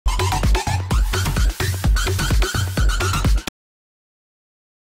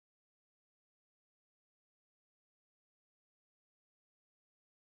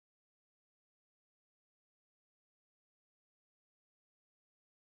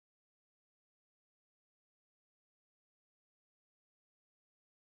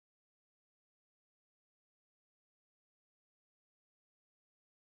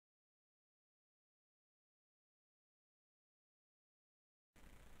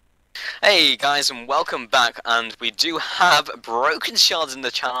Hey guys, and welcome back. And we do have Broken Shards in the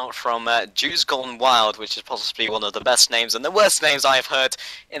channel from Jews Gone Wild, which is possibly one of the best names and the worst names I've heard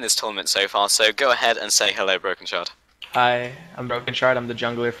in this tournament so far. So go ahead and say hello, Broken Shard. Hi, I'm Broken Shard. I'm the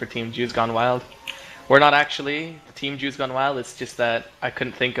jungler for Team Jews Gone Wild. We're not actually Team Jews Gone Wild, it's just that I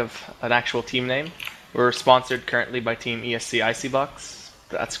couldn't think of an actual team name. We're sponsored currently by Team ESC Icybox.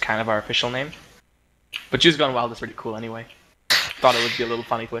 That's kind of our official name. But Jews Gone Wild is pretty cool anyway. Thought it would be a little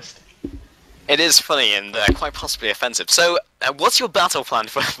funny twist. It is funny and quite possibly offensive. So, what's your battle plan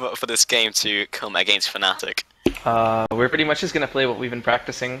for this game to come against Fnatic? We're pretty much just going to play what we've been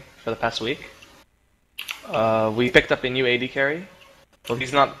practicing for the past week. We picked up a new AD carry. Well,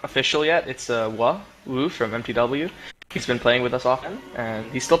 he's not official yet. It's Wu from MTW. He's been playing with us often, and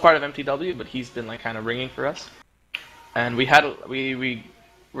he's still part of MTW, but he's been like kind of ringing for us. And we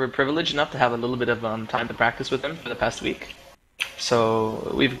were privileged enough to have a little bit of time to practice with him for the past week.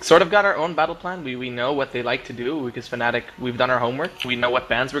 So we've sort of got our own battle plan. We know what they like to do because Fnatic, we've done our homework. We know what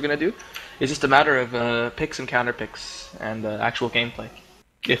bans we're going to do. It's just a matter of picks and counter picks and actual gameplay,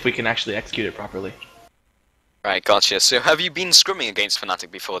 if we can actually execute it properly. Right, gotcha. So have you been scrimming against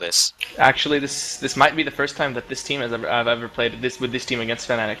Fnatic before this? Actually, this might be the first time that this team I've ever played with this team against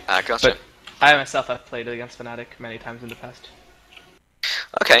Fnatic. Gotcha. But I myself have played against Fnatic many times in the past.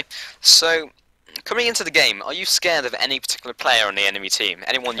 Okay, so coming into the game, are you scared of any particular player on the enemy team?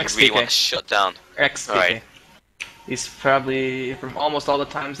 Anyone you really want to shut down? XPK. Right. He's probably, from almost all the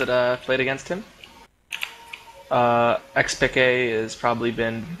times that I've played against him, XPK has probably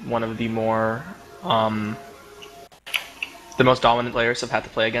been one of the more the most dominant players I've had to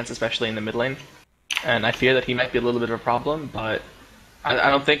play against, especially in the mid lane. And I fear that he might be a little bit of a problem, but I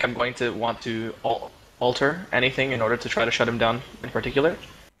don't think I'm going to want to alter anything in order to try to shut him down in particular.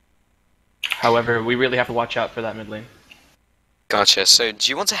 However, we really have to watch out for that mid lane. Gotcha. So,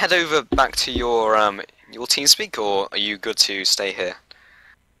 do you want to head over back to your TeamSpeak, or are you good to stay here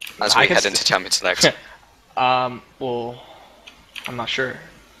as we head into Champion Select? Well, I'm not sure.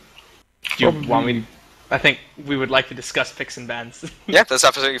 Do you want me? I think we would like to discuss picks and bans. Yeah, that's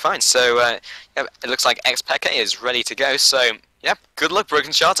absolutely fine. So, yeah, it looks like XPK is ready to go. So, yeah, good luck,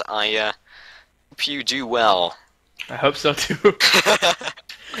 Broken Shot. I hope you do well. I hope so too.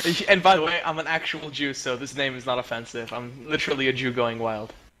 And by the way, I'm an actual Jew, so this name is not offensive. I'm literally a Jew going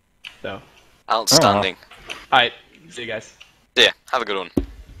wild. So. Outstanding. Alright, see you guys. Yeah, have a good one.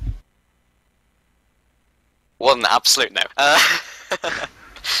 What an absolute no.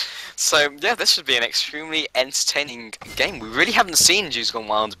 So, yeah, this should be an extremely entertaining game. We really haven't seen Jews Gone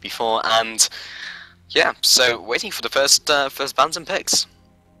Wild before, and yeah, so waiting for the first bans and picks.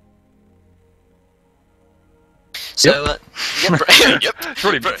 So, yep. Yep.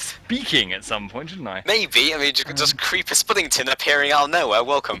 Probably be speaking at some point, shouldn't I? Maybe. I mean, just Creeper Spuddington appearing out of nowhere.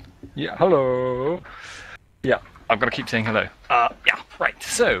 Welcome. Yeah, hello. Yeah, I've got to keep saying hello. Yeah, right.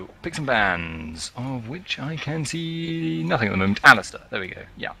 So, picks and bans, of which I can see nothing at the moment. Alistair, there we go.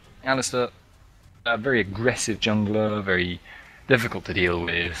 Yeah, Alistair, a very aggressive jungler, very difficult to deal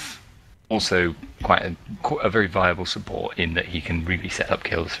with. Also, quite a very viable support in that he can really set up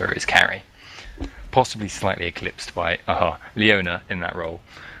kills for his carry. Possibly slightly eclipsed by Leona in that role.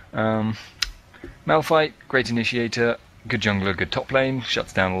 Malphite, great initiator, good jungler, good top lane,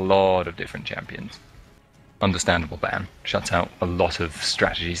 shuts down a lot of different champions. Understandable ban, shuts out a lot of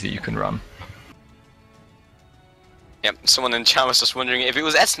strategies that you can run. Yep, someone in chat was just wondering if it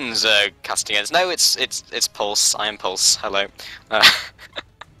was Essen's casting against. No, it's Pulse. I am Pulse. Hello.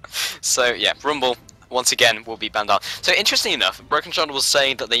 So yeah, Rumble once again will be banned out. So interestingly enough, Broken Shot was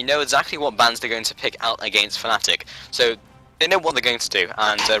saying that they know exactly what bans they're going to pick out against Fnatic. So they know what they're going to do,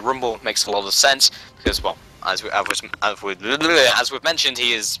 and Rumble makes a lot of sense because, well, as we've mentioned,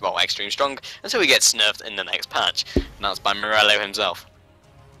 he is, well, extremely strong until he gets nerfed in the next patch, and that's by Morello himself.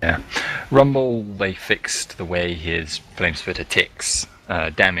 Yeah, Rumble, they fixed the way his Flamesplitter ticks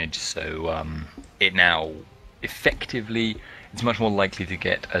damage, so it now effectively, it's much more likely to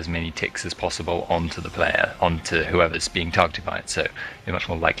get as many ticks as possible onto the player, onto whoever's being targeted by it, so you're much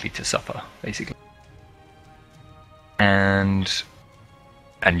more likely to suffer, basically. And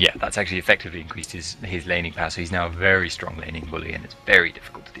yeah, that's actually effectively increased his laning power, so he's now a very strong laning bully, and it's very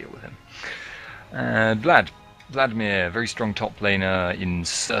difficult to deal with him. Vladimir, very strong top laner in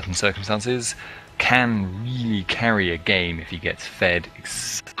certain circumstances, can really carry a game if he gets fed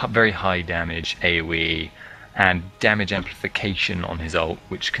very high damage AoE, and damage amplification on his ult,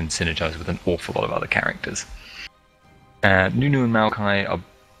 which can synergize with an awful lot of other characters. Nunu and Maokai are,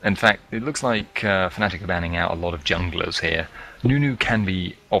 in fact, it looks like Fnatic are banning out a lot of junglers here. Nunu can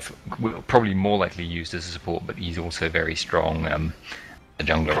be probably more likely used as a support, but he's also very strong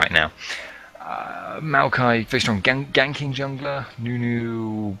the jungler right now. Maokai, very strong ganking jungler.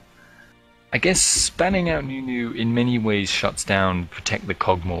 Nunu, I guess spanning out Nunu in many ways shuts down Protect the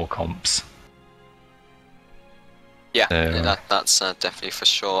Cogmore comps. Yeah, that's definitely for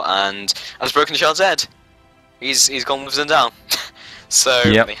sure. And as Broken Shard's Ed, he's gone with Zindao. So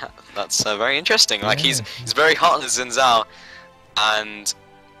yep. That's very interesting. Like he's very hot on Zindao, and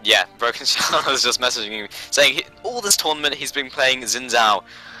yeah, Broken Shard was just messaging me saying all this tournament he's been playing Zindao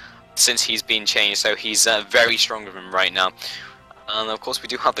since he's been changed, so he's very strong with him right now. And of course we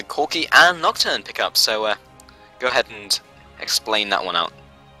do have the Corki and Nocturne pickup, so go ahead and explain that one out.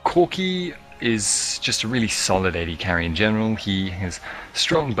 Corki is just a really solid AD carry in general. He has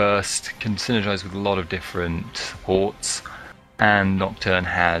strong burst, can synergize with a lot of different supports, and Nocturne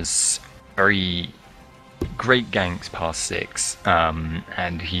has very great ganks past 6,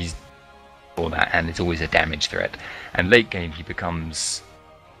 and he's all that, and it's always a damage threat. And late game he becomes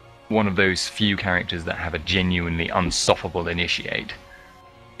one of those few characters that have a genuinely unstoppable initiate.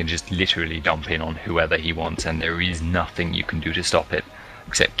 He can just literally dump in on whoever he wants, and there is nothing you can do to stop it,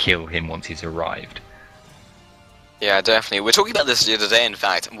 except kill him once he's arrived. Yeah, definitely. We're talking about this the other day, in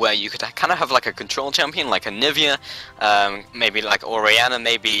fact, where you could kind of have like a control champion, like a Nivea, maybe like Orianna,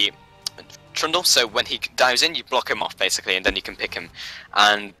 maybe Trundle, so when he dives in, you block him off, basically, and then you can pick him.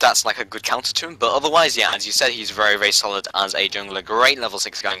 And that's like a good counter to him, but otherwise, yeah, as you said, he's very, very solid as a jungler. Great level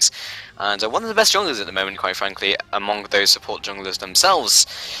 6 ganks, and one of the best junglers at the moment, quite frankly, among those support junglers themselves.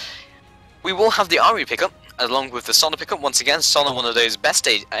 We will have the Ari pickup, along with the Sona pickup. Once again, Sona, one of those best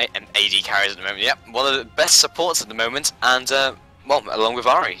AD carries at the moment, yep, one of the best supports at the moment, and, well, along with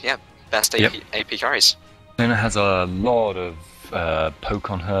Ari, yeah, best AP carries. Sona has a lot of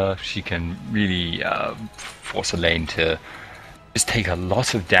poke on her. She can really force a lane to just take a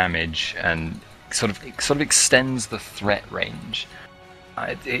lot of damage, and sort of extends the threat range.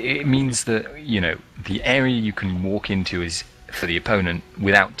 It means that, you know, the area you can walk into is for the opponent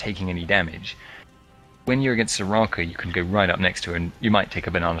without taking any damage. When you're against Soraka, you can go right up next to her, and you might take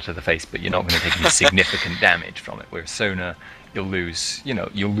a banana to the face, but you're not going to take any significant damage from it. Whereas Sona, you'll lose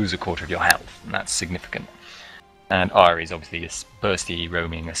a quarter of your health, and that's significant. And Ari is obviously a bursty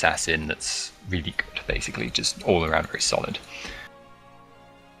roaming assassin that's really good, basically, just all around very solid.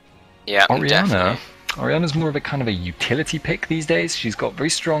 Yeah, Orianna's more of a kind of a utility pick these days. She's got very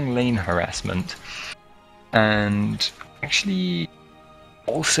strong lane harassment, and actually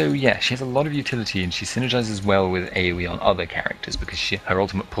also, yeah, she has a lot of utility, and she synergizes well with AoE on other characters because her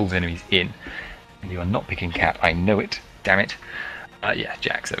ultimate pulls enemies in. And you are not picking Cat, I know it, damn it. Yeah,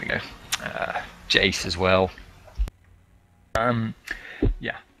 Jax, there we go. Jace as well.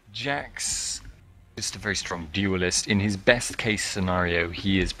 Yeah, Jax, just a very strong duelist. In his best case scenario,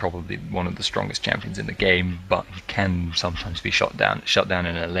 he is probably one of the strongest champions in the game, but he can sometimes be shut down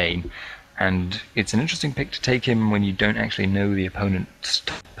in a lane. And it's an interesting pick to take him when you don't actually know the opponent's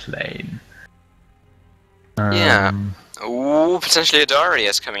top lane. Yeah. Ooh, potentially a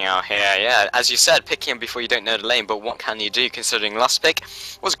Darius coming out here, yeah. As you said, pick him before you don't know the lane, but what can you do considering last pick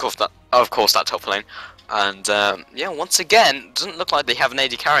was of course that top lane. And yeah, once again, doesn't look like they have an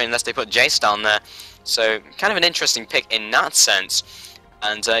AD carry unless they put Jace down there. So kind of an interesting pick in that sense.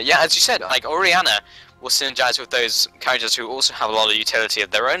 And yeah, as you said, like Orianna will synergize with those characters who also have a lot of utility of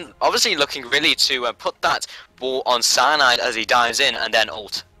their own. Obviously looking really to put that ball on Cyanide as he dives in and then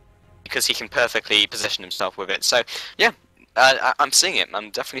ult, because he can perfectly position himself with it. So yeah, I'm seeing it. I'm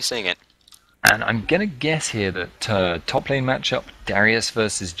definitely seeing it. And I'm gonna guess here that top lane matchup, Darius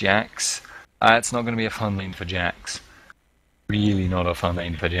versus Jax. It's not going to be a fun lane for Jax. Really not a fun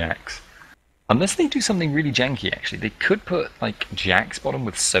lane for Jax. Unless they do something really janky, actually. They could put, like, Jax bottom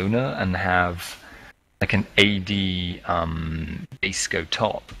with Sona and have, like, an AD base go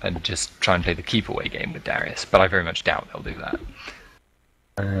top and just try and play the keep away game with Darius. But I very much doubt they'll do that.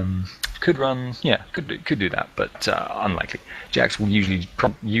 Could do that, but unlikely. Jax will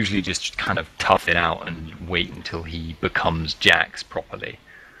usually just kind of tough it out and wait until he becomes Jax properly.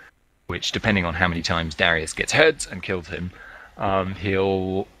 Which, depending on how many times Darius gets hurt and kills him,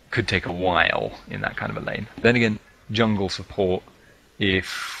 could take a while in that kind of a lane. Then again, jungle support,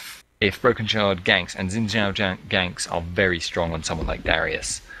 if Broken Shard ganks, and Xin Zhao ganks are very strong on someone like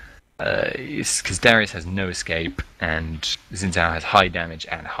Darius, because Darius has no escape, and Xin Zhao has high damage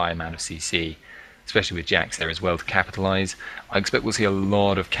and high amount of CC, especially with Jax there as well to capitalize. I expect we'll see a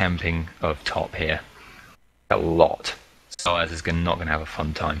lot of camping of top here. A lot. So Oaz is not going to have a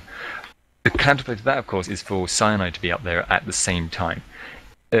fun time. The counterplay to that, of course, is for Cyanide to be up there at the same time.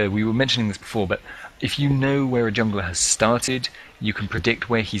 We were mentioning this before, but if you know where a jungler has started, you can predict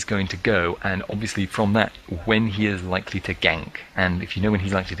where he's going to go, and obviously from that, when he is likely to gank. And if you know when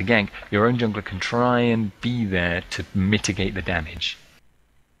he's likely to gank, your own jungler can try and be there to mitigate the damage.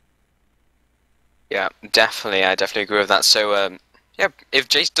 Yeah, definitely. I definitely agree with that. So, yeah, if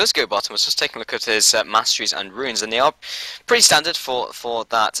Jace does go bottom, I was just taking a look at his masteries and runes, and they are pretty standard for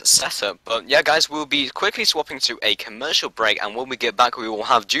that setup. But yeah, guys, we'll be quickly swapping to a commercial break, and when we get back, we will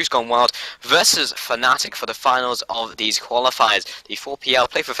have Juice Gone Wild versus Fnatic for the finals of these qualifiers. The 4PL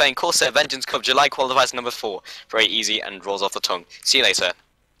Play for Fame Corsair Vengeance Cup July qualifiers number 4. Very easy and rolls off the tongue. See you later.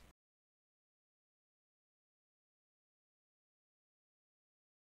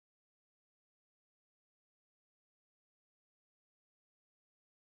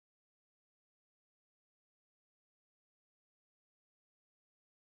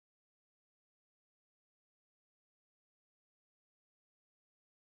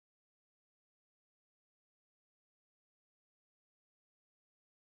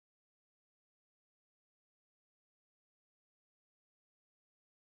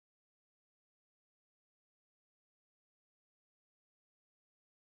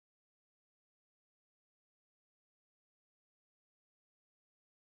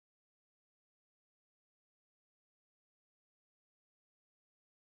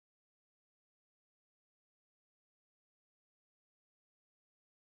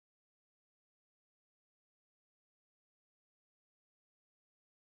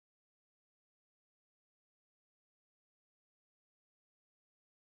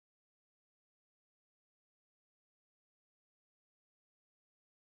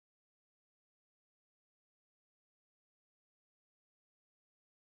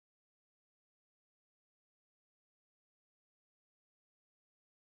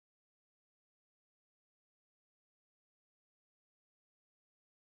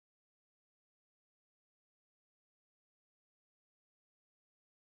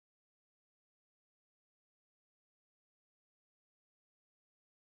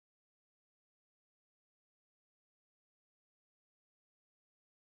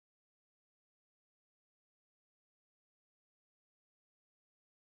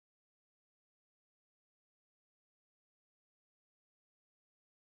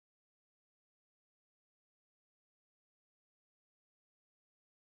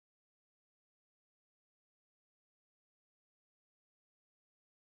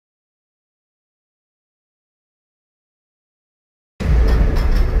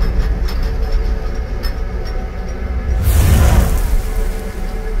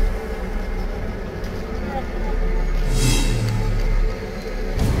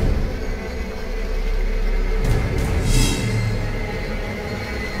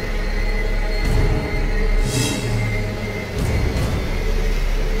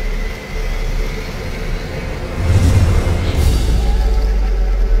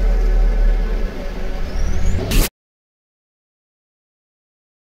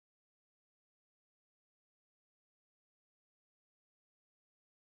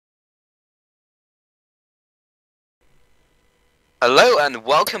 Hello and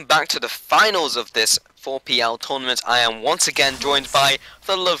welcome back to the finals of this 4PL tournament. I am once again joined by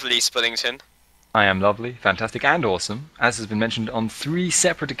the lovely Spuddington. I am lovely, fantastic, and awesome, as has been mentioned on 3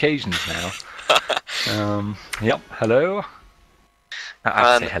 separate occasions now. Yep, hello. I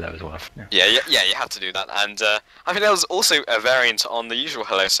have to say hello as well. Yeah, you have to do that. And I think that was also a variant on the usual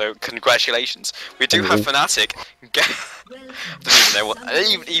hello, so congratulations. We do have Fnatic.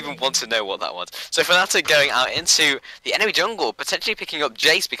 I don't even want to know what that was. So Fnatic going out into the enemy jungle, potentially picking up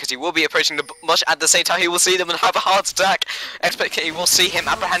Jace because he will be approaching the bush at the same time. He will see them and have a heart attack. He will see him.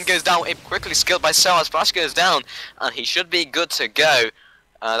 Upper hand goes down. It quickly skilled by Sars. Flash goes down, and he should be good to go.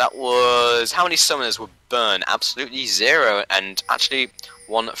 That was... how many summoners were burned? Absolutely 0, and actually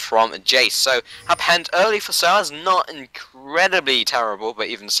 1 from Jace. So, Upper early for Sars, not incredibly terrible, but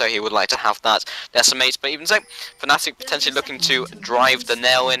even so, he would like to have that decimate. But even so, Fnatic potentially looking to drive the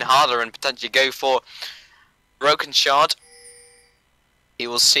nail in harder and potentially go for Broken Shard. He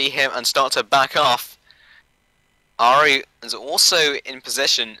will see him and start to back off. Ari is also in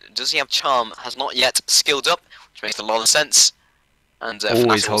position. Does he have Charm? Has not yet skilled up, which makes a lot of sense. And,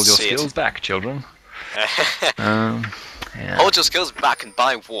 always hold your skills back, children. Yeah. Hold your skills back and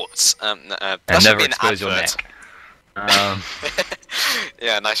buy warts. And never expose your neck.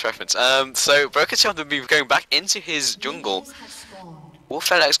 Yeah, nice reference. So Broken Shard will be going back into his jungle. Will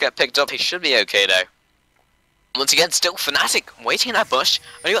FedEx get picked up? He should be okay though. Once again, still Fnatic waiting in that bush.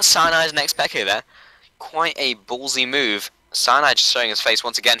 Only got Cyanide and X-Pekka there. Quite a ballsy move. Cyanide just showing his face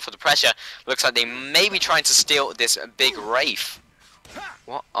once again for the pressure. Looks like they may be trying to steal this big Wraith.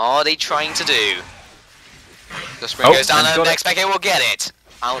 What are they trying to do? The spring goes down and and got it. XPK will get it.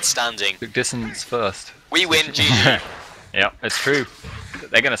 Outstanding. Took distance first. We win, GG. Yeah, it's true.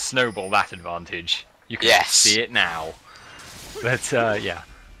 They're going to snowball that advantage. You can Yes. see it now. But, yeah.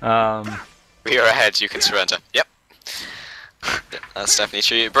 We are ahead, you can surrender. Yep. That's definitely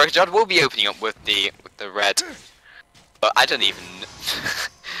true. Broken Jod will be opening up with the red. But I don't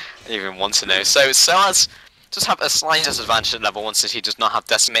even want to know. So Soaz just have a slight disadvantage at level 1 since he does not have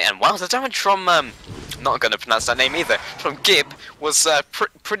Decimate, and wow, the damage from not going to pronounce that name either, from Gib was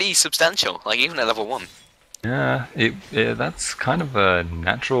pretty substantial, like even at level 1. Yeah, that's kind of a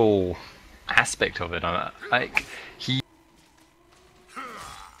natural aspect of it. Like he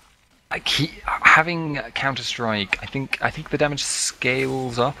having Counter Strike. I think the damage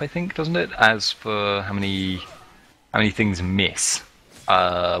scales up. I think, doesn't it? As for how many things miss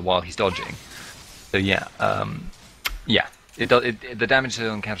while he's dodging. So yeah, yeah. The damage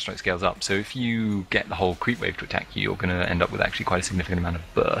on Counter Strike scales up. So if you get the whole creep wave to attack you, you're going to end up with actually quite a significant amount of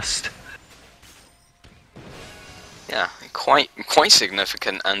burst. Yeah, quite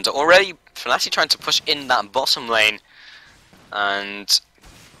significant, and already Fnatic trying to push in that bottom lane, and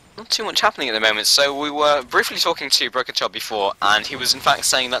not too much happening at the moment. So we were briefly talking to Broken Child before, and he was in fact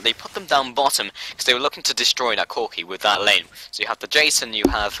saying that they put them down bottom because they were looking to destroy that Corki with that lane. So you have the Jason, you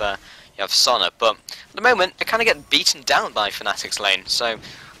have Sona, but at the moment they kind of get beaten down by Fnatic's lane. So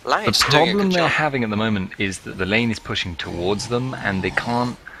the problem they're having at the moment is that the lane is pushing towards them, and they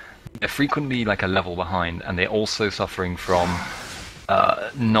can't. They're frequently like a level behind, and they're also suffering from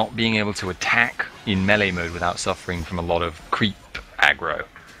not being able to attack in melee mode without suffering from a lot of creep aggro,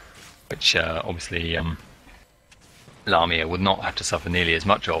 which obviously Lamia would not have to suffer nearly as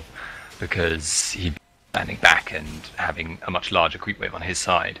much of, because he'd be standing back and having a much larger creep wave on his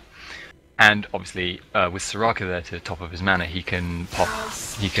side. And obviously, with Soraka there to top of his mana, he can pop.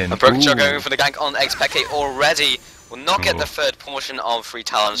 He can. Broken Child going for the gank on XPK already. Will not get the third portion of Free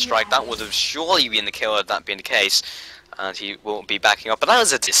Talon Strike. That would have surely been the kill had that been the case. And he will be backing up. But that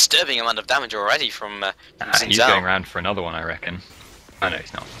was a disturbing amount of damage already from he's going around for another one, I reckon. Oh no,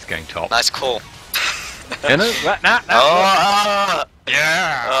 he's not. He's going top. Nice call. Yeah!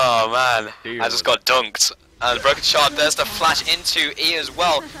 Oh man, Dude. I just got dunked. And Broken Shard, there's the flash into E as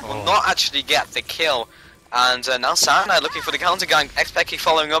well. Will not actually get the kill. And now Cyanide looking for the counter gang. XPK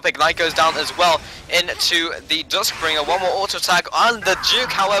following up. Ignite goes down as well into the Duskbringer. One more auto tag on the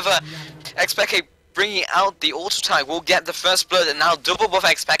Duke. However, XPK bringing out the auto tag will get the first blood. And now double buff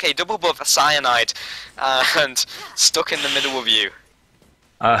XPK, double buff Cyanide, and stuck in the middle of you.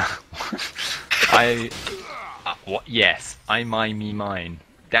 What? Yes, I me mine.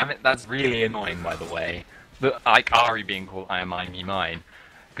 Damn it, that's really annoying, by the way. Like Ari being called I me mine.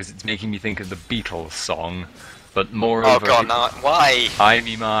 Because it's making me think of the Beatles song, but moreover... Oh god, no, why? I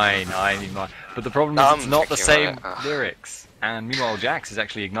me mine. But the problem is it's not the same lyrics. And meanwhile Jax is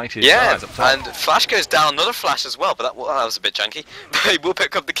actually ignited. Yeah, and Flash goes down, another Flash as well, but that was a bit janky. But he will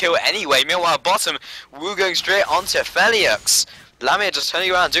pick up the kill anyway. Meanwhile, bottom, Wu going straight onto Feliux. Lamia just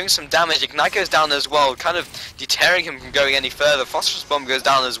turning around, doing some damage. Ignite goes down as well, kind of deterring him from going any further. Phosphorus Bomb goes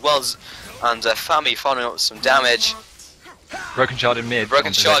down as well, and Fami following up with some damage. Broken Shard in mid.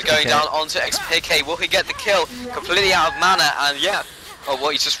 Broken Shard going down onto XPK. Will he get the kill? Completely out of mana, and yeah. Oh,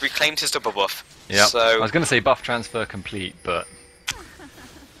 well, he's just reclaimed his double buff. Yeah. So I was going to say buff transfer complete, but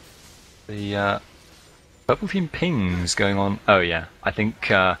the purple team pings going on. Oh yeah, I think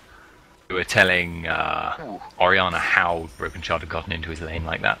we were telling Oriana how Broken Shard had gotten into his lane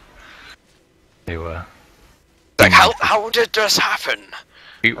like that. They were like, how did this happen?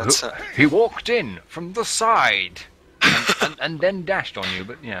 He walked in from the side. and then dashed on you,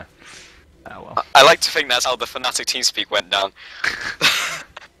 but yeah. Oh well. I like to think that's how the Fnatic TeamSpeak went down.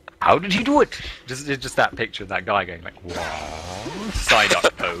 How did he do it? Just that picture of that guy going like, wow, side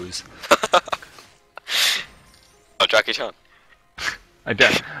up pose. Oh, Jackie Chan. I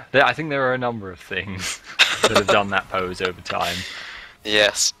think there are a number of things that have done that pose over time.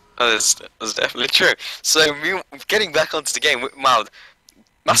 Yes, that's definitely true. So, getting back onto the game, wow,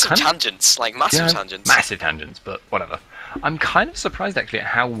 massive tangents, like massive tangents. Massive tangents, but whatever. I'm kind of surprised actually at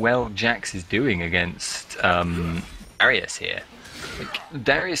how well Jax is doing against Darius here. Like,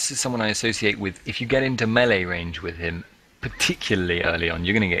 Darius is someone I associate with, if you get into melee range with him, particularly early on,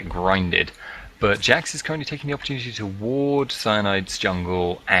 you're going to get grinded. But Jax is currently taking the opportunity to ward Cyanide's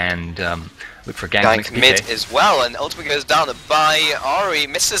jungle and look for a gank mid as well, and ultimately goes down by Ari,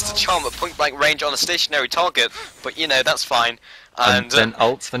 misses the charm at point blank range on a stationary target, but you know, that's fine. And then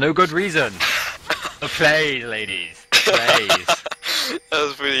ults for no good reason. The plays, ladies. The plays. That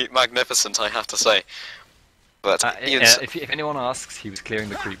was really magnificent, I have to say. But if anyone asks, he was clearing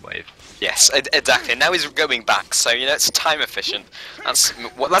the creep wave. yes, exactly. Now he's going back, so you know it's time efficient. That's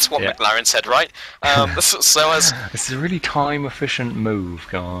what Yeah. McLaren said, right? So as This is a really time efficient move,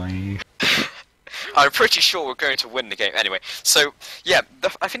 guys. I'm pretty sure we're going to win the game anyway. So yeah,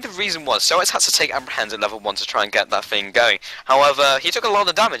 I think the reason was Soaz had to take Apprehend at level 1 to try and get that thing going. However, he took a lot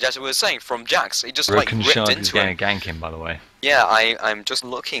of damage, as we were saying, from Jax. He just Broken like ripped Shard is into going him. to gank him, by the way. Yeah, I'm just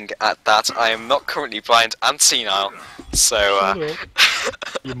looking at that. I am not currently blind and senile, so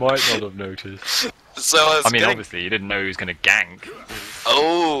You might not have noticed. so I mean, obviously, you didn't know he was going to gank.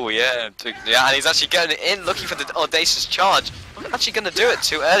 Oh yeah, yeah, and he's actually going in looking for the audacious charge. Not actually going to do it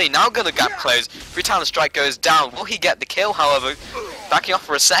too early. Now going to gap close. Free-Talon Strike goes down. Will he get the kill? However, backing off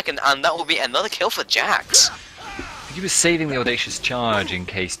for a second, and that will be another kill for Jax. He was saving the audacious charge in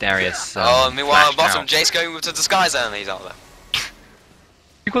case Darius. Meanwhile, on flashed bottom, out. Jace going with the disguise, and he's out there.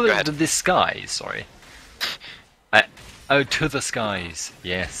 You call Go it ahead. the disguise? Sorry. Oh, to the skies.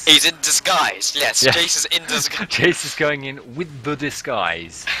 Yes. He's in disguise. Yes, Yeah. Jace is in disguise. Chase is going in with the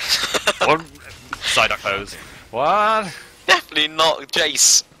disguise. One side up close. What? Definitely not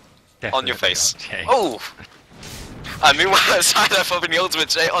Jace on your Definitely face. not Chase. Oh. And meanwhile, side up opening the ultimate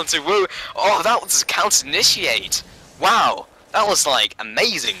J onto Wu. Oh, that was a counter initiate. Wow, that was like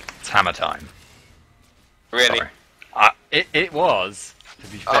amazing. It's hammer time. Really. Sorry. It was. To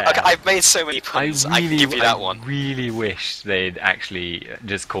be fair. Okay, I've made so many puns. I can give you that one. I really wish they'd actually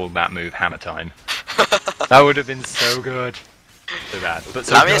just called that move hammer time. That would have been so good. So bad, but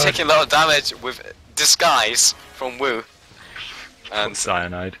so Lamia good. taking a lot of damage with disguise from Wu. And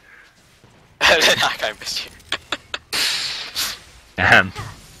Cyanide. I can't miss you.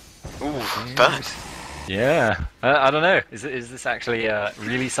 Ooh, burn. Yeah, I don't know. Is this actually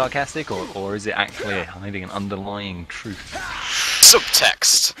really sarcastic, or is it actually hiding an underlying truth?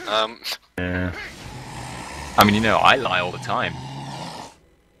 Subtext. Yeah. I mean, you know, I lie all the time.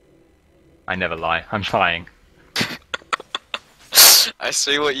 I never lie. I'm lying. I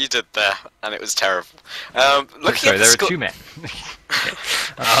see what you did there, and it was terrible. Looking Sorry, at the there are score. two men.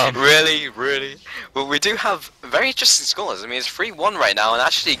 Really? Well, we do have very interesting scores. I mean, it's 3-1 right now, and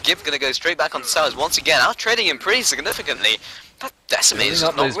actually Gibb gonna go straight back on Sellers once again, out trading him pretty significantly. That Decimate is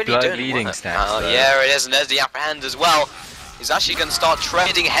Building not up those really blood doing leading well. stats, though. Yeah, it is, and there's the Apprehend as well. He's actually gonna start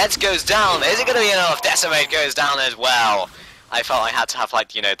trading. Heads goes down. Is it gonna be enough? Decimate goes down as well. I felt I had to have,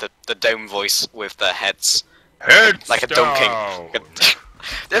 like, you know, the dome voice with the heads. Heads Like a dunking.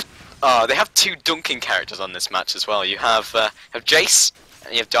 They have two dunking characters on this match as well. You have Jace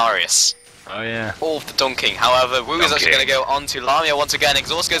and you have Darius. Oh yeah. All of the dunking. However, Wu is actually going to go on to Lamia once again.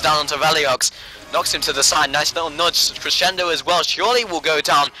 Exhaust goes down onto Veliox. Knocks him to the side. Nice little nudge. Crescendo as well. Surely will go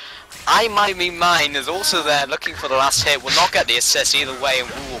down. I Might Be Mine is also there looking for the last hit. Will not get the assist either way, and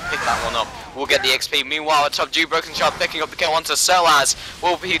Wu will pick that one up. We'll get the XP. Meanwhile, at top, Broken Shard picking up the kill onto Soaz.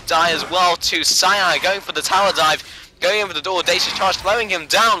 Will he die as well to Cyanide going for the tower dive. Going in for the door, audacious charge, slowing him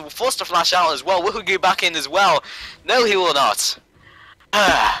down. Will force to flash out as well. Will he go back in as well? No, he will not.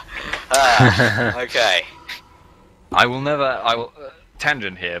 Okay. I will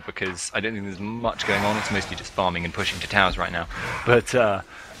tangent here because I don't think there's much going on. It's mostly just farming and pushing to towers right now. But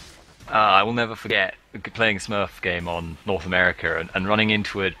I will never forget playing a Smurf game on North America and running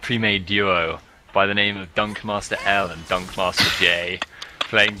into a pre-made duo by the name of Dunkmaster L and Dunkmaster J,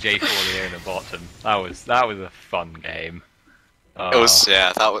 playing J4 in the bottom. That was a fun game. It was,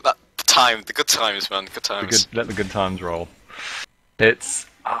 yeah, the good times, man, good times. Let the good times roll. It's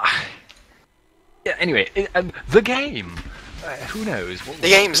yeah. Anyway, the game. Who knows? The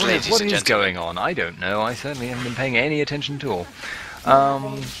game's ladies what and is gentlemen. going on? I don't know. I certainly haven't been paying any attention at all.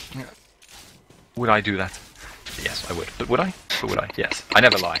 Would I do that? Yes, I would. But would I? But would I? Yes. I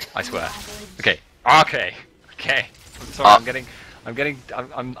never lie. I swear. Okay. Okay. I'm sorry.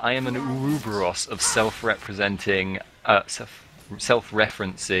 I am an Ouroboros of self-representing,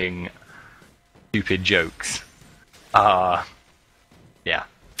 self-referencing stupid jokes. Yeah.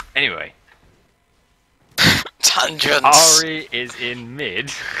 Anyway. Tangents. Ari is in mid.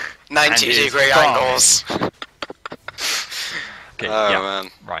 90-degree angles. Okay, Oh, yeah. man.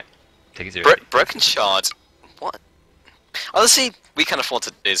 Right. Take it seriously. Broken Shard. What? Honestly, we can afford to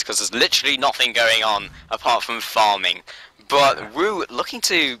do this because there's literally nothing going on apart from farming. But Wu looking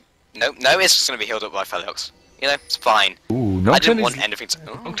to... No, it's just going to be healed up by Felix. You know, it's fine. Ooh, I Nocturne didn't want is, anything to...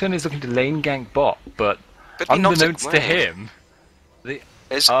 Nocturne is looking to lane gank bot, but he knocked it unbeknownst to away. him,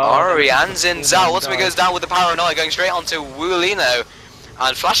 There's Oh, Ari that and was Zinzao. the Ultimate guy. goes down with the Paranoia, going straight onto Wulino.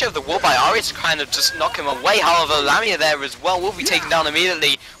 And flash over the wall by Ari to kind of just knock him away. However, Lamia there as well will be taken down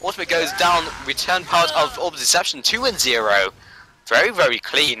immediately. Ultimate goes down, return part of Orb Deception 2-0. Very, very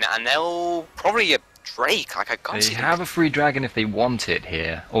clean, and they'll probably Drake. Like, I can't They see have a free dragon if they want it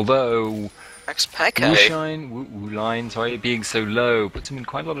here. Although XPK. Wu-Line, sorry, being so low puts him in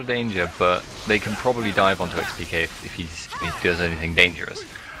quite a lot of danger, but they can probably dive onto XPK if he does anything dangerous.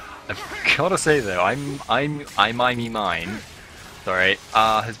 I've gotta say though, mine. Sorry,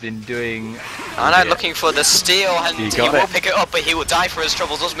 has been doing. And I'm looking for the steal, and he will pick it up, but he will die for his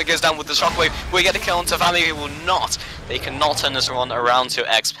troubles. Ultimate goes down with the shockwave. We get a kill onto Fami, he will not. They cannot turn this one around to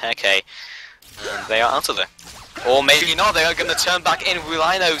XPK. And they are out of there. Or maybe not, they are going to turn back in.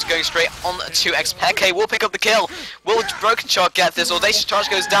 Rulino's going straight on to XPK. Will pick up the kill. Will Broken Shot get this? Audacious Charge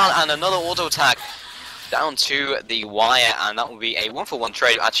goes down, and another auto attack down to the wire, and that will be a 1-for-1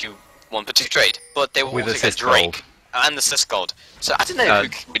 trade. Actually, 1-for-2 trade. But they will also get Drake and the Sis Gold. So I don't know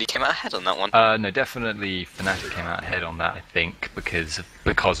who really came out ahead on that one. No, definitely Fnatic came out ahead on that, I think, because of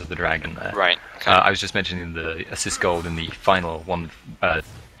the dragon there. Right. Okay. I was just mentioning the assist gold in the final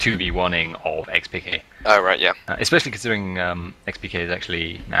 2v1ing of XPK. Oh, right, yeah. Especially considering XPK is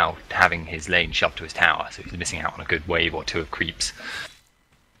actually now having his lane shoved to his tower, so he's missing out on a good wave or two of creeps.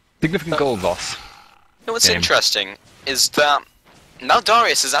 Significant gold loss. You know what's interesting is that now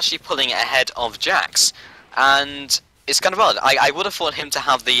Darius is actually pulling ahead of Jax, and it's kind of odd. I would have thought him to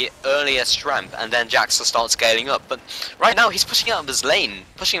have the earliest ramp, and then Jax to start scaling up, but right now he's pushing him out of his lane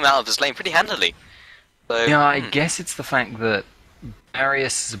pretty handily. So, yeah, I guess it's the fact that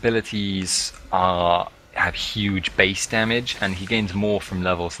Darius' abilities have huge base damage, and he gains more from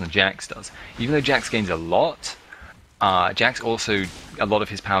levels than Jax does. Even though Jax gains a lot, Jax also, a lot of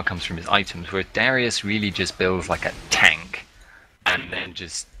his power comes from his items, whereas Darius really just builds like a tank, and then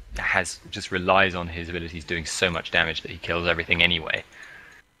just relies on his abilities doing so much damage that he kills everything anyway.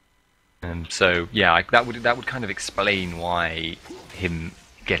 And so, yeah, that would kind of explain why him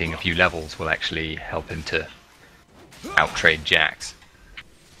getting a few levels will actually help him to outtrade Jax.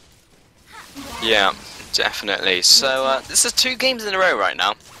 Yeah, definitely. So this is 2 games in a row right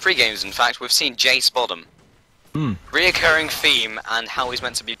now. 3 games, in fact. We've seen Jace bottom. Reoccurring theme and how he's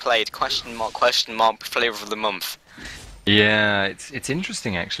meant to be played. Question mark, flavor of the month. Yeah, it's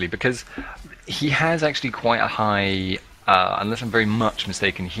interesting actually, because he has actually quite a high, unless I'm very much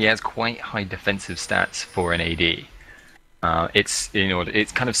mistaken, he has quite high defensive stats for an AD. It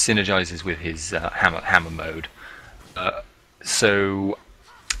kind of synergizes with his hammer mode. So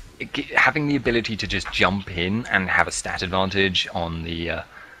having the ability to just jump in and have a stat advantage on the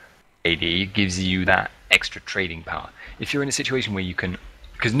AD gives you that extra trading power. If you're in a situation where you can,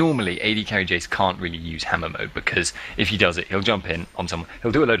 because normally AD carry Jace can't really use hammer mode, because if he does it, he'll jump in on someone,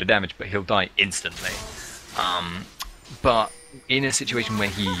 he'll do a load of damage, but he'll die instantly. But in a situation where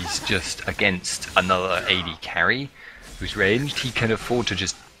he's just against another AD carry who's ranged, he can afford to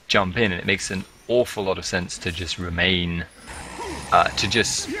just jump in, and it makes an awful lot of sense to just remain, to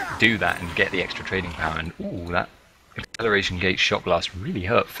just do that and get the extra trading power. And ooh, that acceleration gate shot blast really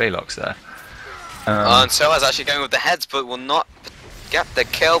hurt Phelox there. And so is actually going with the heads, but will not get the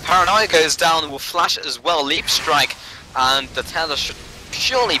kill. Paranoia goes down, will flash as well. Leap strike, and the Tether should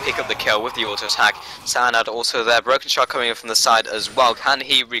surely pick up the kill with the auto attack. Cyanide also there. Broken Shot coming in from the side as well. Can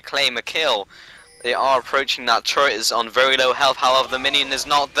he reclaim a kill? They are approaching that. Turret is on very low health, however the minion is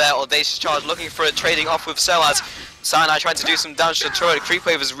not there. Audacious Charge looking for it, trading off with Soaz. Cyanide trying to do some damage to the turret.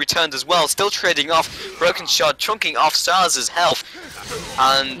 Creepwave has returned as well, still trading off. Broken Shot chunking off Soaz's health.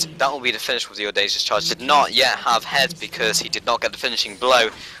 And that will be the finish with the Audacious Charge. Did not yet have heads because he did not get the finishing blow.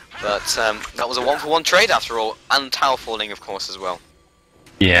 But that was a 1-for-1 trade after all, and tower falling of course as well.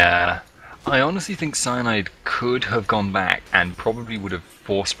 Yeah, I honestly think Cyanide could have gone back and probably would have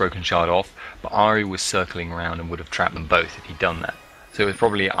forced Broken Shard off, but Ari was circling around and would have trapped them both if he'd done that. So it was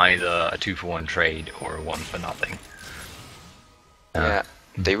probably either a 2-for-1 trade or a 1-for-nothing. Yeah,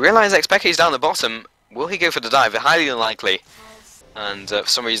 they realise Xpecky's down the bottom. Will he go for the dive? Highly unlikely. And for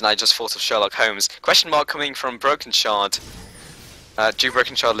some reason I just thought of Sherlock Holmes. Question mark coming from Broken Shard. Do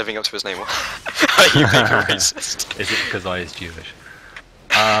Broken Shard living up to his name? Are you being a racist? Is it because I is Jewish?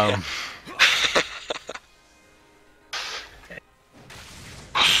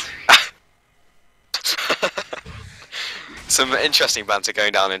 Some interesting banter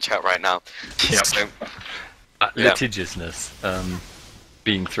going down in chat right now. Yep. So, litigiousness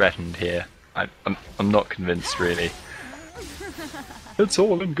being threatened here. I'm not convinced really. It's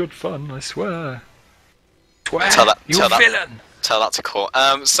all in good fun, I swear. Swear, you villain! Tell that to court.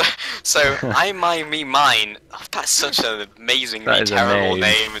 So I me mine. Oh, that's such an amazingly terrible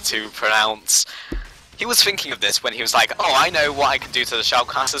name to pronounce. He was thinking of this when he was like, "Oh, I know what I can do to the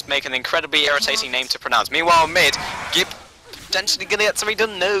shoutcasters. Make an incredibly irritating name to pronounce." Meanwhile, mid, Gip potentially gonna get something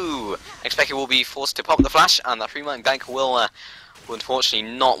done. No, Xpecky will be forced to pop the flash, and that 3-man gank will will unfortunately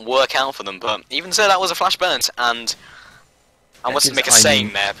not work out for them. But even so, that was a flash burnt, and I wanted to make a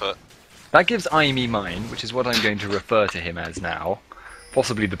saying there, but that gives I Me Mine, which is what I'm going to refer to him as now,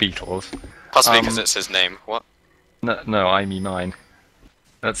 possibly the Beatles. possibly because it's his name. What? No, I Me Mine.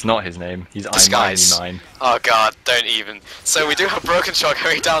 That's not his name. He's Disguise. I Me Mine. Oh god, don't even. So we do have Broken Shot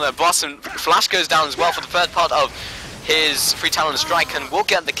going down at boss, and Flash goes down as well for the third part of his free talent strike, and we'll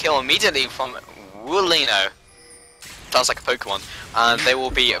get the kill immediately from Woolino. Sounds like a Pokemon. And they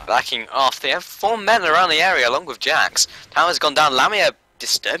will be backing off. They have 4 men around the area along with Jax. Tower's gone down. Lamia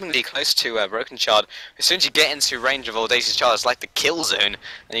disturbingly close to Broken Shard. As soon as you get into range of Audacious Shard, it's like the kill zone,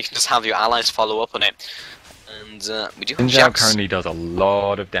 and you can just have your allies follow up on it. And we do have Jinzhao Jax. currently does a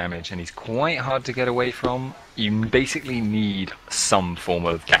lot of damage, and he's quite hard to get away from. You basically need some form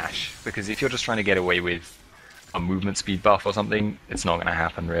of dash, because if you're just trying to get away with a movement speed buff or something, it's not going to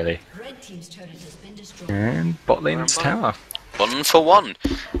happen really. Red team's turret has been destroyed. And bot lane's tower. 1 for 1.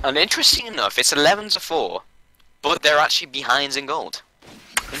 And interesting enough, it's 11-4, but they're actually behind in gold.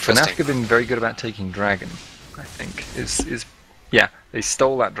 Fnatic Interesting. have been very good about taking dragon, I think. Yeah, they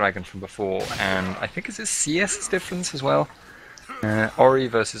stole that dragon from before, and I think it's a CS difference as well. Ori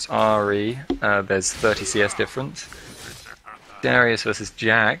versus Ari, there's 30 CS difference. Darius versus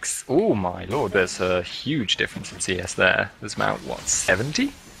Jax, oh my lord, there's a huge difference in CS there. There's about, what,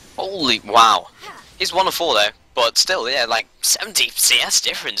 70? Holy wow. He's 1 of 4 though, but still, yeah, like 70 CS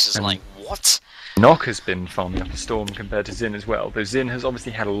difference is like, what? Nock has been farming up a storm compared to Xin as well, though Xin has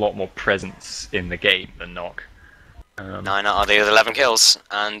obviously had a lot more presence in the game than Nock. 9 out of the 11 kills,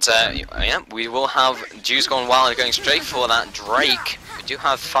 and yeah, we will have Juice Gone Wild going straight for that Drake. We do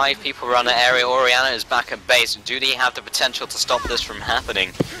have 5 people around the area. Oriana is back at base. Do they have the potential to stop this from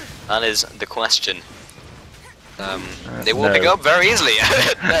happening? That is the question. They will pick up very easily.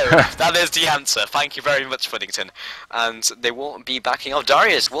 No, that is the answer. Thank you very much, Fuddington. And they will be backing off.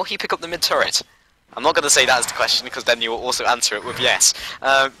 Darius, will he pick up the mid turret? I'm not going to say that as the question, because then you will also answer it with yes.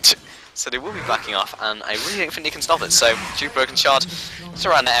 So they will be backing off, and I really don't think they can stop it. So, Duke Broken Shard, it's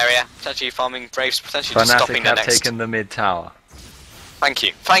around the area, potentially farming Braves, potentially just stopping Fnatic the have next. taken the mid tower. Thank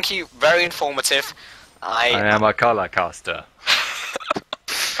you, very informative. I am a color caster.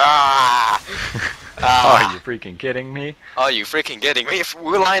 Ah! Are you freaking kidding me? Are you freaking kidding me? If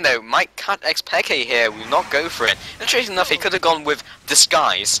Willino might cut XPK here, will not go for it. Interesting enough, he could have gone with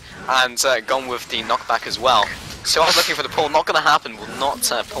Disguise and gone with the knockback as well. So I'm looking for the pull, not going to happen, will not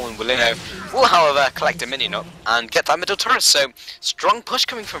pull in Willino. Will, however, collect a minion up and get that middle turret. So, strong push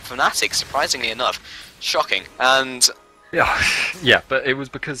coming from Fnatic, surprisingly enough. Shocking. And Yeah, but it was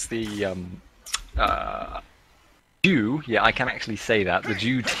because the Jew, yeah, I can actually say that, the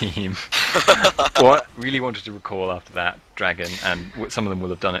Jew team really wanted to recall after that dragon, and some of them will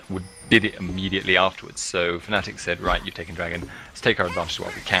have done it, did it immediately afterwards. So Fnatic said, right, you've taken dragon, let's take our advantage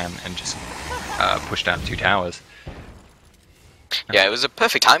while we can, and just push down 2 towers. yeah, it was a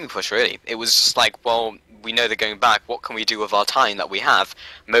perfect timing push, really. It was just like, well, we know they're going back, what can we do with our time that we have?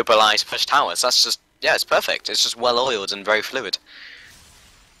 Mobilize, push towers. That's just, yeah, it's perfect. It's just well-oiled and very fluid.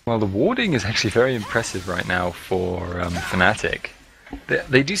 Well, the warding is actually very impressive right now for Fnatic.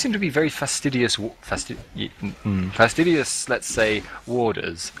 They do seem to be very fastidious, let's say,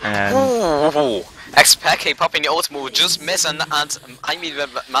 warders. And Ooh, XPK popping the ultimate will just miss, and I mean,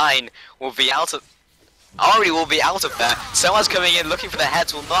 mine will be out of... Ari will be out of there. Someone's coming in looking for the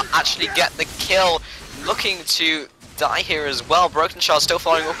heads, will not actually get the kill. Looking to die here as well. Broken Shard still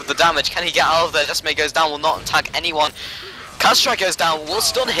following up with the damage. Can he get out of there? Just May goes down, will not attack anyone. Counter-Strike goes down, will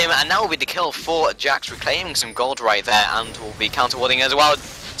stun him, and now will be the kill for Jax, reclaiming some gold right there, and will be counter-warding as well.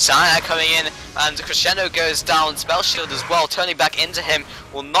 Saya coming in, and Crescendo goes down, Spell Shield as well, turning back into him,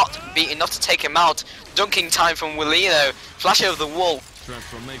 will not be enough to take him out. Dunking time from Willino, flash over the wall,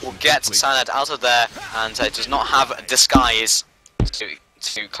 will get Cyanide out of there, and does not have a Disguise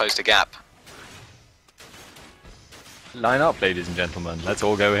to close the gap. line up, ladies and gentlemen. Let's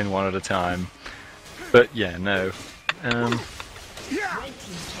all go in one at a time. But yeah, no. That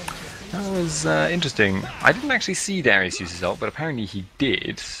was interesting. I didn't actually see Darius use his ult, but apparently he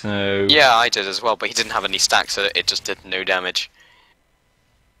did, so... Yeah, I did as well, but he didn't have any stacks, so it just did no damage.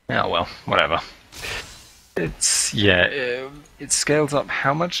 Oh well, whatever. It's... yeah, it scales up.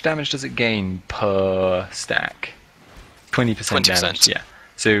 How much damage does it gain per stack? 20% damage, yeah.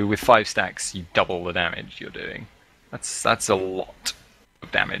 So with 5 stacks, you double the damage you're doing. That's a lot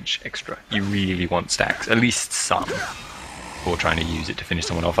of damage extra. You really want stacks, at least some. Or trying to use it to finish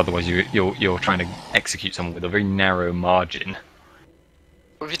someone off, otherwise you're trying to execute someone with a very narrow margin.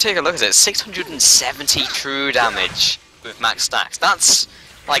 Well, if you take a look at it, 670 true damage with max stacks. That's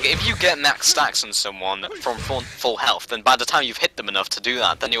Like, if you get max stacks on someone from full health, then by the time you've hit them enough to do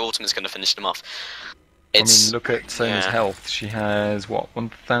that, then your ultimate's going to finish them off. I mean, look at Sona's health. She has, what,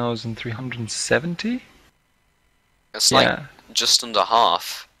 1,370? It's like just under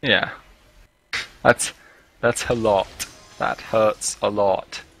half. Yeah. That's a lot. That hurts a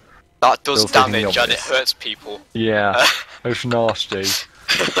lot. That does damage and it hurts people. Yeah, it's nasty.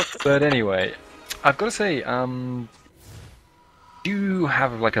 But anyway, I've got to say, you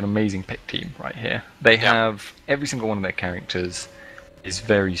have like an amazing pick team right here. They have every single one of their characters is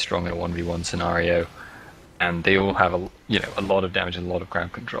very strong in a 1v1 scenario, and they all have a lot of damage and a lot of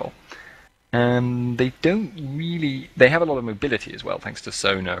ground control. And they have a lot of mobility as well, thanks to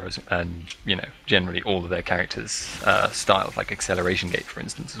Sona and generally all of their characters' styles, like Acceleration Gate, for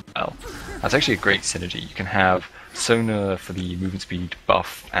instance, as well. That's actually a great synergy. You can have Sona for the movement speed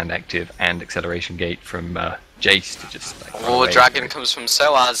buff and active, and Acceleration Gate from Jace to just like. Dragon comes from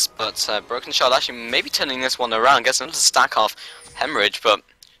Soaz, but Broken Shard actually maybe turning this one around, gets another stack off Hemorrhage, but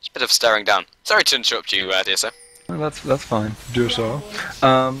it's a bit of staring down. Sorry to interrupt you, dear sir. Well, that's fine. Do so.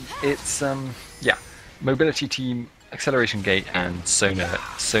 It's mobility team, Acceleration Gate, and Sona.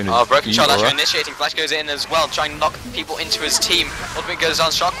 Oh, Broken Shard actually initiating. Flash goes in as well, trying to knock people into his team. Ultimate goes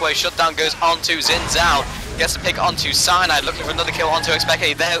on Shockwave. Shutdown goes onto Xin Zhao. Gets the pick onto Cyanide, looking for another kill onto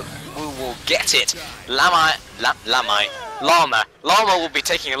Expected. There we will get it. Llama will be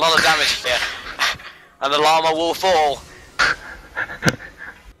taking a lot of damage here, and the Llama will fall.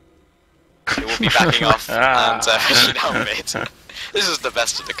 It will be backing off and pushing down mid. This is the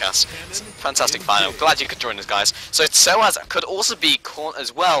best of the cast. It's a fantastic final. Glad you could join us, guys. So Soaz could also be caught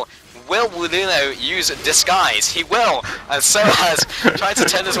as well. Will Wuluno use Disguise? He will. And Soaz trying to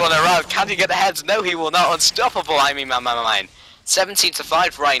turn this one around. Can he get the heads? No, he will not. Unstoppable. I mean, man.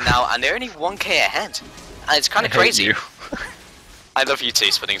 17-5 right now, and they're only 1k ahead. And it's kind of crazy. I love you too,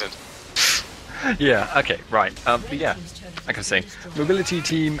 Spuddington. Yeah. Okay. Right. But yeah. Like I was saying, mobility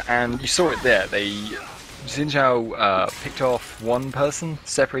team, and you saw it there. Xin Zhao picked off one person,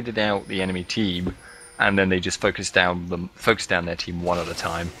 separated out the enemy team, and then they just focused down their team one at a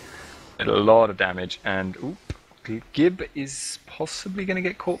time. Did a lot of damage, and Gib is possibly going to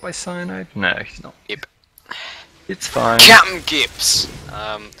get caught by Cyanide. No, he's not. Gib. It's fine. Captain Gibbs.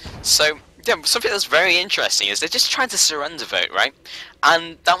 So yeah, something that's very interesting is they're just trying to surrender vote, right?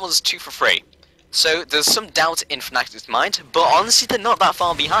 And that was 2 for 3. So there's some doubt in Fnatic's mind, but honestly they're not that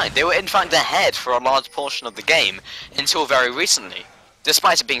far behind. They were in fact ahead for a large portion of the game until very recently,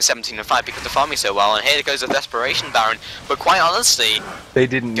 despite it being 17-5 because they're farming so well. And here goes a Desperation Baron, but quite honestly, they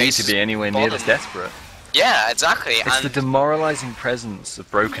didn't need to be anywhere near this desperate. Yeah, exactly. It's the demoralizing presence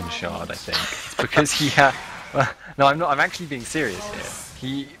of Broken Shard, I think. It's because he had. No, I'm not. I'm actually being serious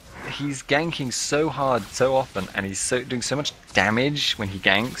here. He's ganking so hard, so often, and he's doing so much damage when he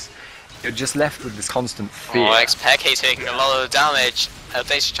ganks. You're just left with this constant fear. Oh, Expected taking a lot of damage.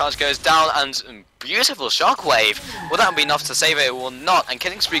 Basic charge goes down, and beautiful Shockwave. Will that be enough to save it? It will not. And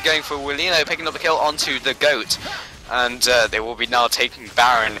Killing Spree going for Willino, picking up the kill onto the Goat. And they will be now taking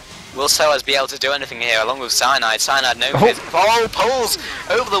Baron. Will Soaz be able to do anything here, along with Cyanide? Cyanide, no hit. Oh, pulls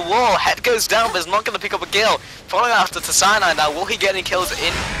over the wall. Head goes down, but is not going to pick up a kill. Following after to Cyanide now. Will he get any kills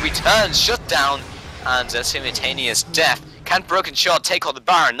in return? Shutdown and simultaneous death. Can Broken Shard take on the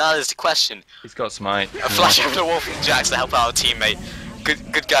Baron? That is the question. He's got smite. A flash over the wall from Jax to help out a teammate.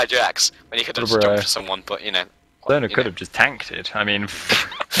 Good guy, Jax. When he could have just jumped for someone, but you know. Lerner could have just tanked it. I mean,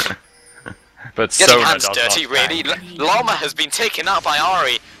 but Getting Sona hands does dirty, not really. tank. Llama has been taken out by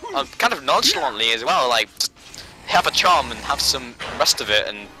Ari, kind of nonchalantly as well. Like, just have a charm and have some rest of it,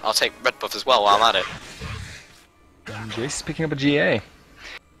 and I'll take red buff as well while I'm at it. And Jace is picking up a GA.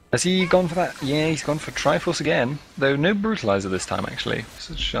 Has he gone for that? Yeah, he's gone for Triforce again, though no Brutalizer this time actually. Which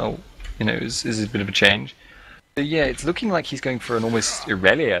is a bit of a change. But yeah, it's looking like he's going for an almost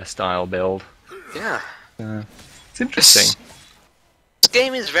Irelia style build. Yeah. It's interesting. This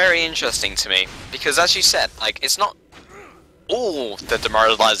game is very interesting to me because, as you said, like it's not all the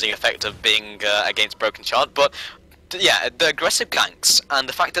demoralizing effect of being against Broken Shard, but yeah, the aggressive ganks and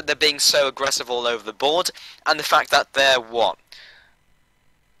the fact that they're being so aggressive all over the board, and the fact that they're what?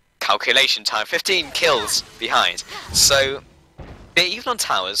 Calculation time, 15 kills behind. So, even on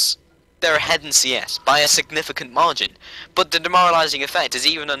towers, they're ahead in CS by a significant margin. But the demoralizing effect is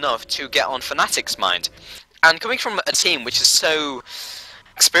even enough to get on Fnatic's mind. And coming from a team which is so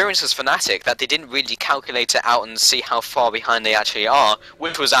experienced as Fnatic that they didn't really calculate it out and see how far behind they actually are,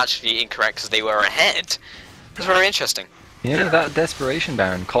 which was actually incorrect because they were ahead. It's very interesting. Yeah, that Desperation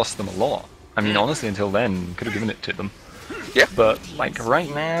Baron cost them a lot. I mean, honestly, until then, could have given it to them. Yeah. But like right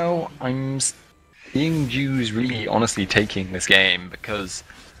now, I'm seeing Jews really honestly taking this game because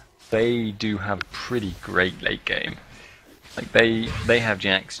they do have a pretty great late game. Like they have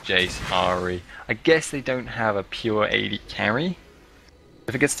Jax, Jace, Ari. I guess they don't have a pure AD carry.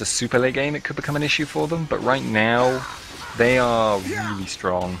 If it gets to super late game, it could become an issue for them. But right now, they are really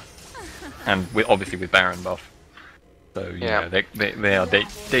strong, and obviously with Baron buff. So yeah, they are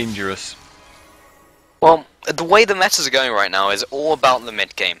dangerous. Well, the way the metas are going right now is all about the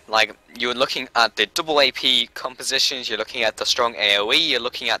mid game. Like, you're looking at the double AP compositions, you're looking at the strong AoE, you're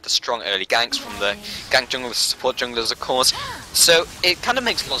looking at the strong early ganks from the gank junglers, support junglers, of course. So it kind of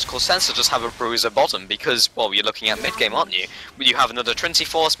makes logical sense to just have a bruiser bottom because, well, you're looking at mid game, aren't you? You have another Trinity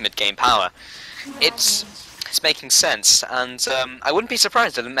Force, mid game power. It's making sense, and I wouldn't be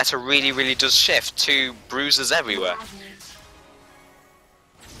surprised that the meta really does shift to bruisers everywhere.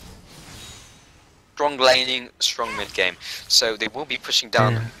 Strong laning, strong mid game, so they will be pushing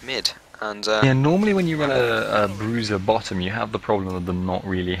down mid. And yeah, normally when you run a bruiser bottom, you have the problem of them not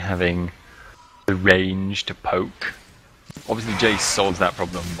really having the range to poke. Obviously, Jace solves that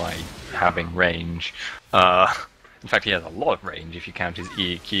problem by having range. In fact, he has a lot of range if you count his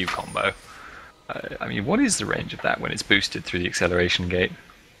EQ combo. I mean, what is the range of that when it's boosted through the acceleration gate?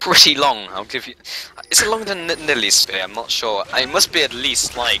 Pretty long. I'll give you. Is it longer than Nilly's spear? I'm not sure. It must be at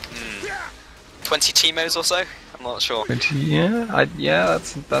least like 20 Teemos or so. I'm not sure. 20, yeah,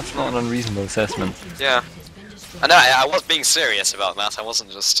 that's not an unreasonable assessment. Yeah. I know. I was being serious about that. I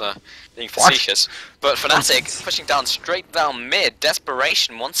wasn't just being facetious. But Fnatic pushing down straight down mid.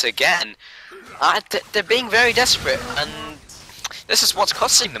 Desperation once again. They're being very desperate, and this is what's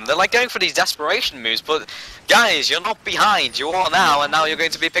costing them. They're like going for these desperation moves, but guys, you're not behind. You are now, and now you're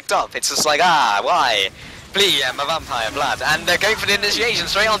going to be picked up. It's just like, why? Please, I'm a vampire, blood. And they're going for the initiation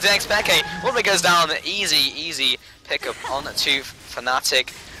straight onto XPK. Ultimate goes down, easy pick up onto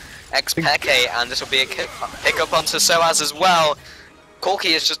Fnatic. XPK, and this will be a pick up onto Soaz as well.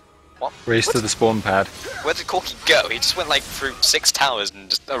 Corki is just... What? Race to the spawn pad. Where did Corki go? He just went like through 6 towers and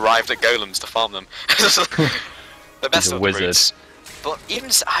just arrived at golems to farm them. The best of the brutes. But even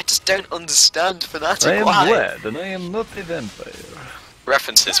so, I just don't understand Fnatic. I am why? Bled, and I am not a vampire.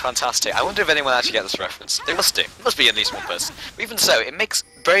 References, fantastic. I wonder if anyone actually gets this reference. They must do. It must be at least one person. But even so, it makes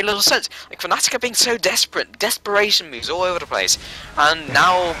very little sense. Like, Fnatic are being so desperate. Desperation moves all over the place. And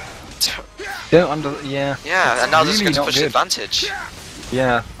now... Yeah, and now really this is going to push good. advantage.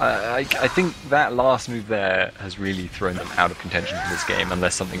 Yeah, I think that last move there has really thrown them out of contention for this game,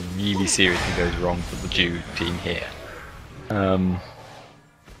 unless something really seriously goes wrong for the Jew team here.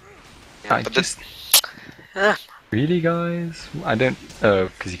 Really, guys? I don't... Oh,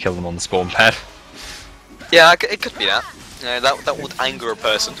 because you killed them on the spawn pad. Yeah, it could be that. That would anger a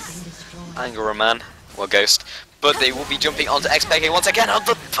person. Anger a man. Or a ghost. But they will be jumping onto XPK once again on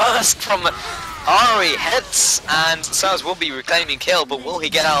the burst from Ari. Hits, and Soaz will be reclaiming kill, but will he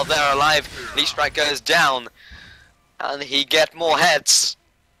get out of there alive? Leaf Strike goes down. Can he get more heads?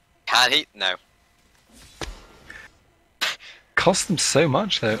 Can he? No. Cost them so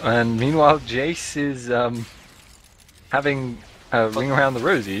much, though. And meanwhile, Jace is having a ring around the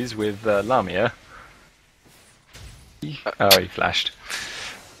rosies with Lamia. Oh, he flashed.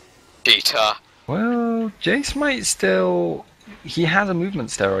 Cheater. Well, Jace might still... He has a movement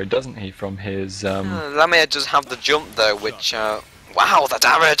steroid, doesn't he, from his... Lamia does have the jump, though, which... wow, the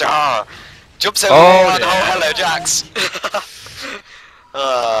damage! Jumps over one! Oh, hello, Jax!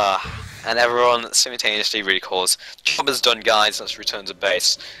 And everyone simultaneously recalls. Job is done, guys. Let's return to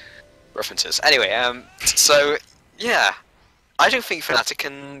base. References. Anyway, so, yeah. I don't think Fnatic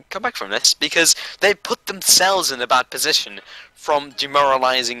can come back from this, because they put themselves in a bad position from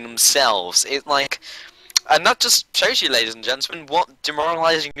demoralizing themselves. It, like... And that just shows you, ladies and gentlemen, what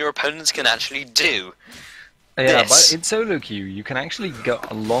demoralizing your opponents can actually do. Yeah, but in solo queue, you can actually go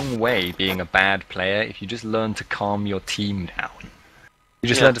a long way being a bad player if you just learn to calm your team down. You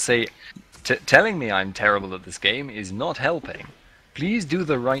just learn to say, telling me I'm terrible at this game is not helping. Please do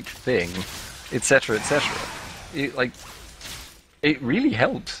the right thing, etc., etc. It really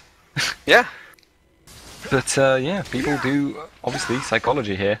helps. Yeah. But yeah, people do, obviously,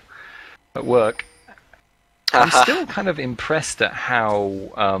 psychology here at work. I'm still kind of impressed at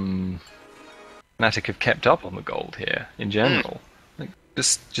how Fnatic have kept up on the gold here, in general. Like,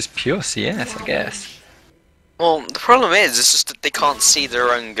 just pure CS, I guess. Well, the problem is, it's just that they can't see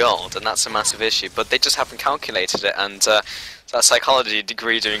their own gold, and that's a massive issue, but they just haven't calculated it, and that psychology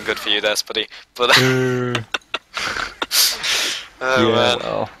degree doing good for you there, buddy. But oh, yeah, man.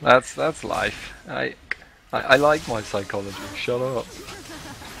 well, that's life. I like my psychology, shut up.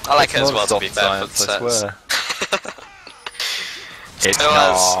 I like it as well, to be fair. Science, I swear. It's So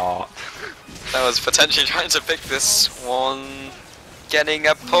not. That was potentially trying to pick this one. Getting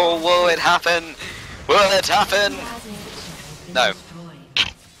a pull. Will it happen? Will it happen? No.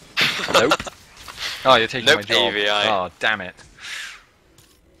 Nope. Oh, you're taking Nope, my job. AVI. Oh, damn it.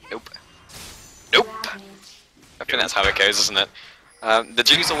 Nope. Nope. I think that's how it goes, isn't it? The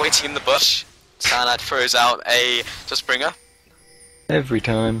Jews are waiting in the bush. Cyanide throws out a Springer. Every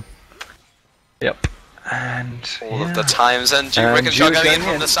time. Yep. And All of the times, and Rickenshot Jew's going in going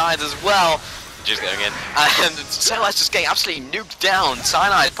from in. the side as well. Jew's going in, and Cyanide's just getting absolutely nuked down.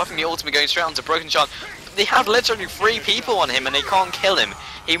 Cyanide puffing the ultimate, going straight onto Broken Shot. They have literally 3 people on him, and they can't kill him.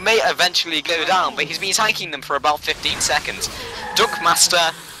 He may eventually go down, but he's been tanking them for about 15 seconds.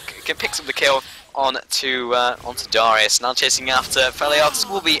 Duckmaster picks up the kill onto Darius. Now chasing after Felios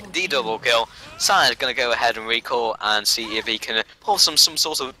will be the double kill. Cyanide going to go ahead and recall and see if he can pull some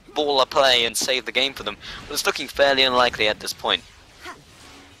sort of baller play and save the game for them. But it's looking fairly unlikely at this point.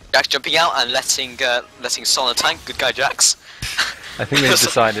 Jax jumping out and letting Sona tank. Good guy, Jax. I think they've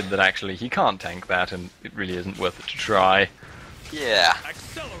decided that actually he can't tank that, and it really isn't worth it to try. Yeah.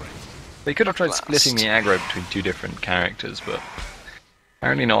 They could have tried splitting the aggro between 2 different characters, but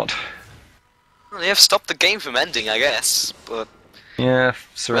apparently not. Well, they have stopped the game from ending, I guess. But Yeah,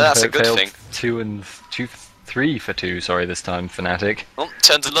 well, that's a good failed thing. 3 for 2. Sorry, this time, Fnatic. Oh,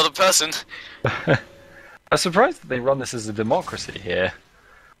 turns another person. I'm surprised that they run this as a democracy here.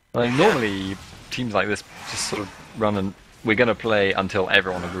 Like, normally, teams like this just sort of run and we're going to play until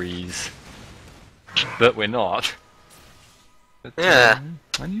everyone agrees. But we're not. But, Yeah.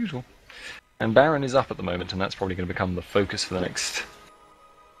 Unusual. And Baron is up at the moment, and that's probably going to become the focus for the next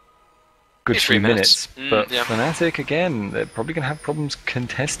good 3 minutes. But yeah. Fnatic, again, they're probably going to have problems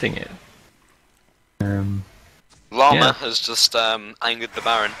contesting it. Llama Yeah. has just angered the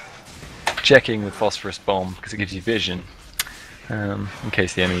Baron. Checking with Phosphorus Bomb, because it gives you vision. In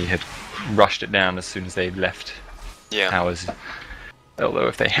case the enemy had rushed it down as soon as they left Yeah. towers. Although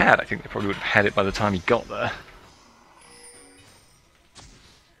if they had, I think they probably would have had it by the time he got there.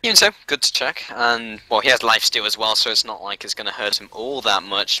 Even so, good to check. And, well, he has lifesteal as well, so it's not like it's going to hurt him all that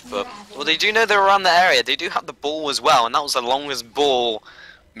much. But, well, they do know they're around the area. They do have the ball as well, and that was the longest ball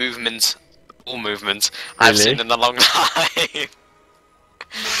movement I've Really? seen in a long time.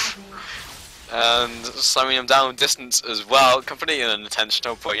 And slowing him down distance as well, completely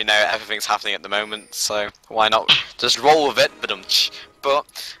unintentional, but you know, everything's happening at the moment, so why not just roll with it, but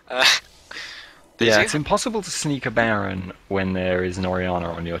Yeah, it's impossible to sneak a Baron when there is an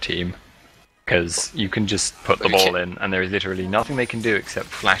Orianna on your team. Because you can just put the ball in, and there is literally nothing they can do except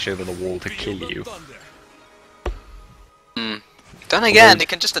flash over the wall to kill you. Then again, they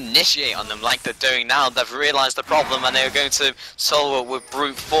can just initiate on them like they're doing now. They've realised the problem and they're going to solve it with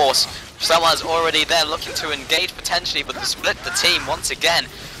brute force. Someone's already there looking to engage potentially, but they split the team once again.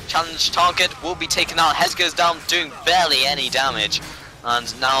 Challenge target will be taken out. Hez goes down, doing barely any damage.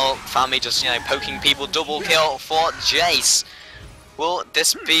 And now Fami just, you know, poking people. Double kill for Jace. Will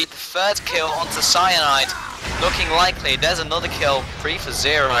this be the 3rd kill onto Cyanide? Looking likely. There's another kill. 3 for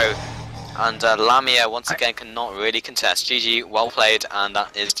 0. And Lamia once again cannot really contest. GG, well played, and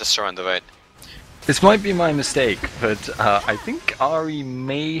that is destroying the vote. This might be my mistake, but I think Ari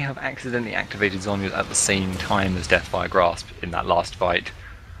may have accidentally activated Zhonya's at the same time as Deathfire Grasp in that last fight.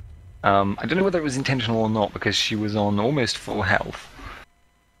 I don't know whether it was intentional or not, because she was on almost full health.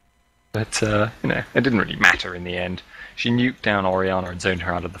 But, you know, it didn't really matter in the end. She nuked down Orianna and zoned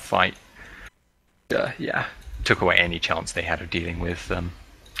her out of the fight. Yeah, took away any chance they had of dealing with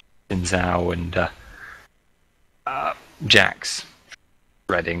Zhao and Jax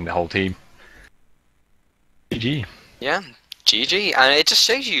shredding the whole team. GG. Yeah, GG, and it just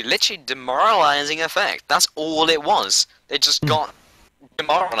shows you literally demoralizing effect. That's all it was. They just got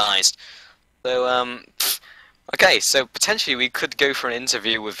demoralized. So, okay, so potentially we could go for an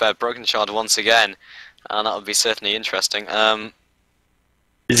interview with Broken Shard once again, and that would be certainly interesting.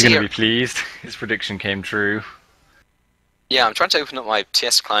 He's going to be pleased. His prediction came true. Yeah, I'm trying to open up my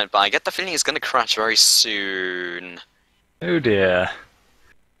TS client, but I get the feeling it's going to crash very soon. Oh dear.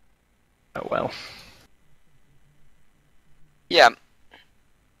 Oh well. Yeah.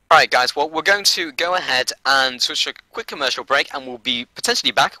 Alright guys, well we're going to go ahead and switch to a quick commercial break, and we'll be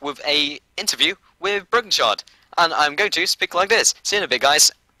potentially back with a interview with Broken Shard. And I'm going to speak like this. See you in a bit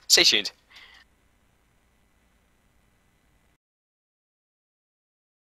guys. Stay tuned.